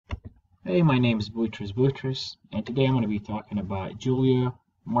Hey, my name is Boutros, and today I'm going to be talking about Julia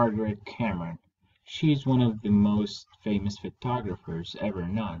Margaret Cameron. She's one of the most famous photographers ever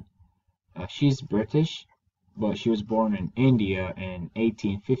known. She's British, but she was born in India in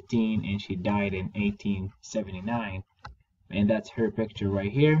 1815 and she died in 1879. And that's her picture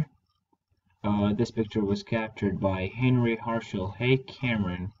right here. This picture was captured by Henry Harshell Hay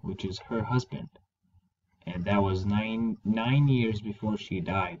Cameron, which is her husband, and that was nine years before she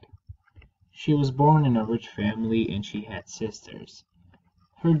died. She was born in a rich family and she had sisters.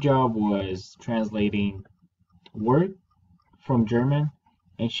 Her job was translating work from German,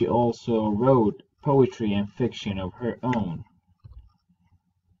 and she also wrote poetry and fiction of her own.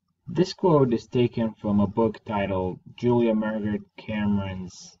 This quote is taken from a book titled Julia Margaret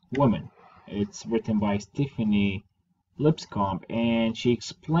Cameron's Woman. It's written by Stephanie Lipscomb, and she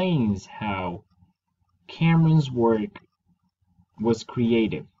explains how Cameron's work was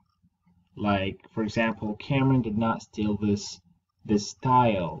creative. Like, for example, Cameron did not steal this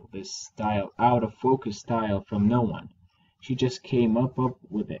style, out of focus style from no one. She just came up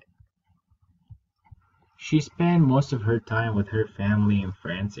with it. She spent most of her time with her family and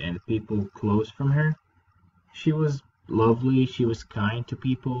friends and people close from her. She was lovely, she was kind to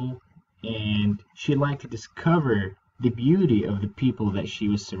people, and she liked to discover the beauty of the people that she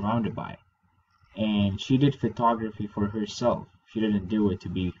was surrounded by. And she did photography for herself. She didn't do it to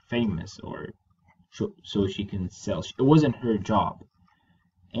be famous or so she can sell. It wasn't her job.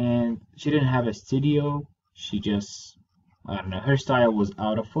 And she didn't have a studio. She just, I don't know, her style was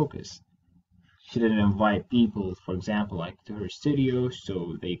out of focus. She didn't invite people, for example, like to her studio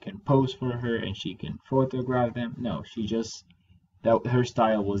so they can pose for her and she can photograph them. No, she just, that her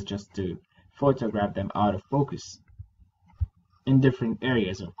style was just to photograph them out of focus in different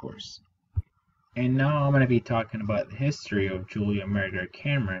areas, of course. And now I'm going to be talking about the history of Julia Margaret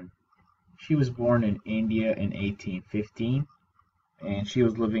Cameron. She was born in India in 1815, and she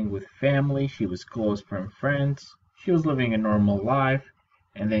was living with family. She was close from friends. She was living a normal life,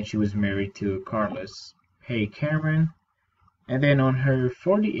 and then she was married to Carlos Hay Cameron. And then on her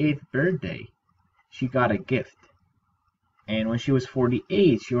 48th birthday, she got a gift. And when she was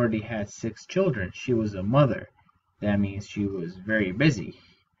 48, she already had 6 children. She was a mother. That means she was very busy.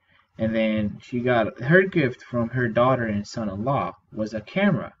 And then she got her gift from her daughter and son-in-law was a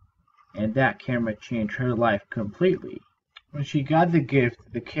camera, and that camera changed her life completely. When she got the gift,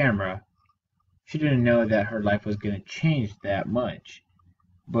 the camera, she didn't know that her life was going to change that much.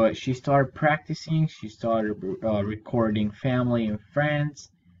 But she started practicing, she started recording family and friends,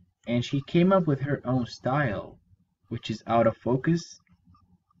 and she came up with her own style, which is out of focus,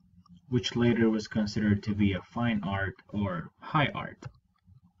 which later was considered to be a fine art or high art.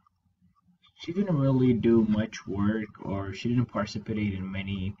 She didn't really do much work or she didn't participate in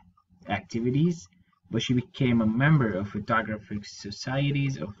many activities, but she became a member of photographic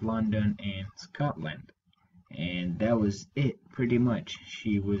societies of London and Scotland. And that was it, pretty much.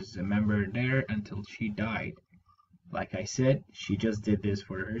 She was a member there until she died. Like I said, she just did this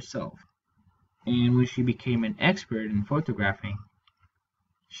for herself. And when she became an expert in photographing,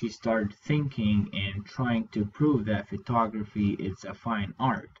 she started thinking and trying to prove that photography is a fine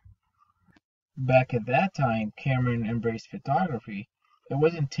art. Back at that time, Cameron embraced photography. It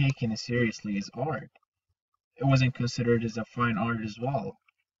wasn't taken as seriously as art. It wasn't considered as a fine art as well.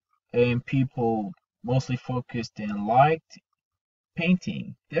 And people mostly focused and liked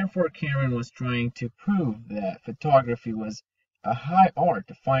painting. Therefore, Cameron was trying to prove that photography was a high art,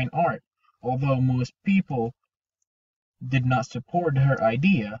 a fine art. Although most people did not support her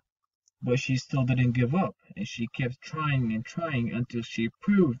idea, but she still didn't give up, and she kept trying and trying until she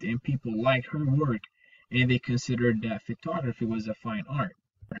proved and people liked her work and they considered that photography was a fine art.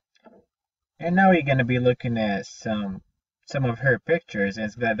 And now we're going to be looking at some of her pictures,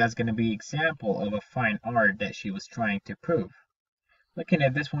 as that's going to be example of a fine art that she was trying to prove. Looking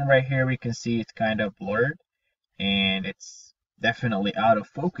at this one right here, we can see it's kind of blurred and it's definitely out of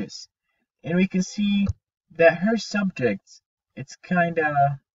focus. And we can see that her subject, it's kind of,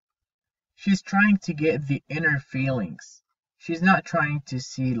 she's trying to get the inner feelings. She's not trying to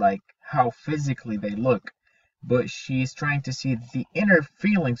see like how physically they look, but she's trying to see the inner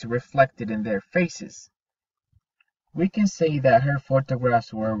feelings reflected in their faces. We can say that her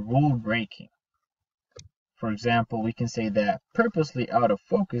photographs were rule breaking. For example, we can say that purposely out of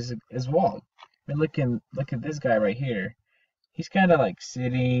focus as well. I mean, look at this guy right here. He's kind of like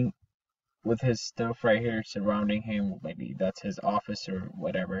sitting with his stuff right here surrounding him. Maybe that's his office or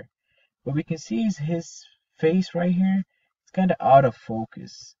whatever. What we can see is his face right here. It's kind of out of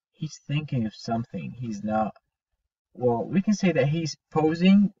focus. He's thinking of something. He's not well, we can say that he's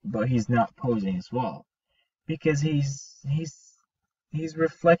posing, but he's not posing as well, because he's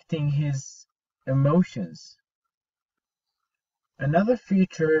reflecting his emotions. Another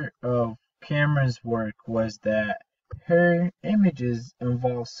feature of Cameron's work was that her images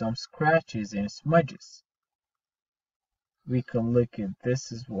involve some scratches and smudges. We can look at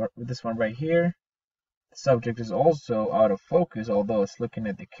this one right here. The subject is also out of focus, although it's looking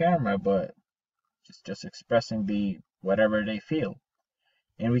at the camera, but just expressing the whatever they feel.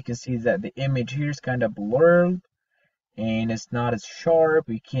 And we can see that the image here is kind of blurred and it's not as sharp.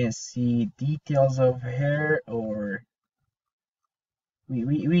 We can't see details of hair, or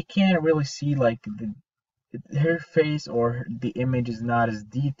we can't really see like her face, or the image is not as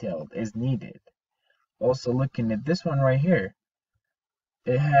detailed as needed. Also, looking at this one right here,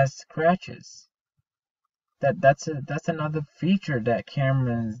 it has scratches. That's another feature that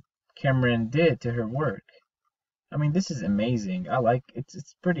Cameron did to her work. I mean, this is amazing. I like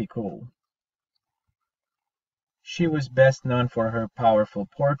it's pretty cool. She was best known for her powerful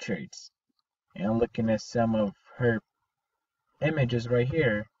portraits, and looking at some of her images right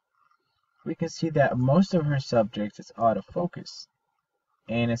here, we can see that most of her subjects is out of focus,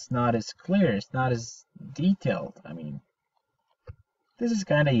 and it's not as clear, it's not as detailed. I mean, this is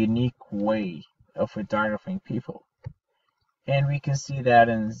kind of a unique way of photographing people. And we can see that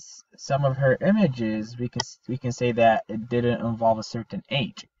in some of her images, we can say that it didn't involve a certain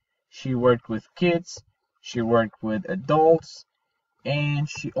age. She worked with kids, she worked with adults, and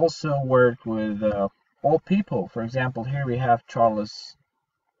she also worked with old people. For example, here we have Charles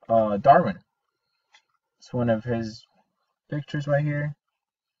Darwin. It's one of his pictures right here.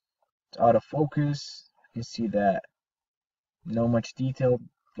 It's out of focus. You see that no much detail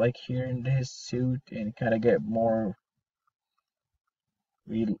like here in his suit, and kind of get more.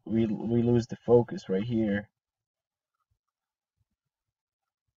 We lose the focus right here.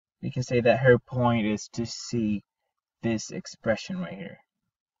 We can say that her point is to see this expression right here.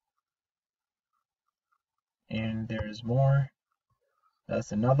 And there's more.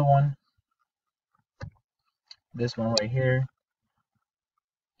 That's another one. This one right here.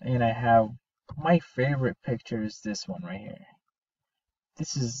 And I have my favorite picture is this one right here.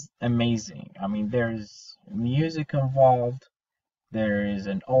 This is amazing. I mean, there's music involved. There is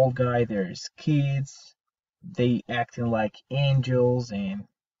an old guy. There's kids. They acting like angels, and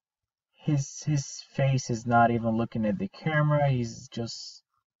his face is not even looking at the camera. He's just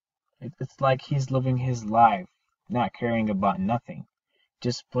it's like he's living his life, not caring about nothing,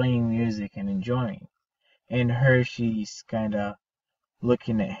 just playing music and enjoying. And her, she's kind of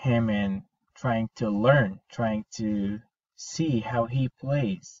looking at him and trying to learn, trying to see how he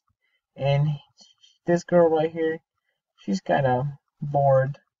plays. And this girl right here, she's kind of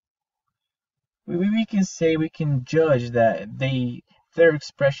bored. We can say, we can judge that their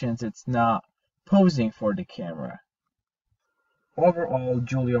expressions, it's not posing for the camera. Overall,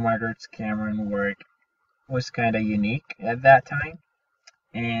 Julia Margaret Cameron work was kind of unique at that time,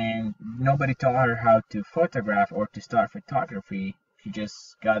 and nobody taught her how to photograph or to start photography. She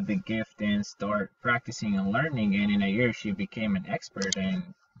just got the gift and started practicing and learning, and in a year she became an expert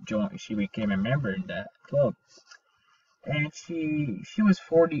and she became a member in that club. And she was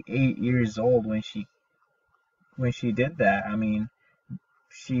 48 years old when she did that. I mean,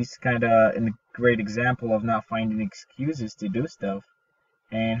 she's kind of a great example of not finding excuses to do stuff.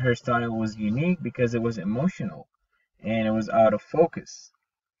 And her style was unique because it was emotional and it was out of focus.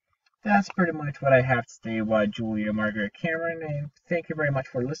 That's pretty much what I have to say about Julia Margaret Cameron, and thank you very much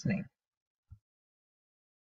for listening.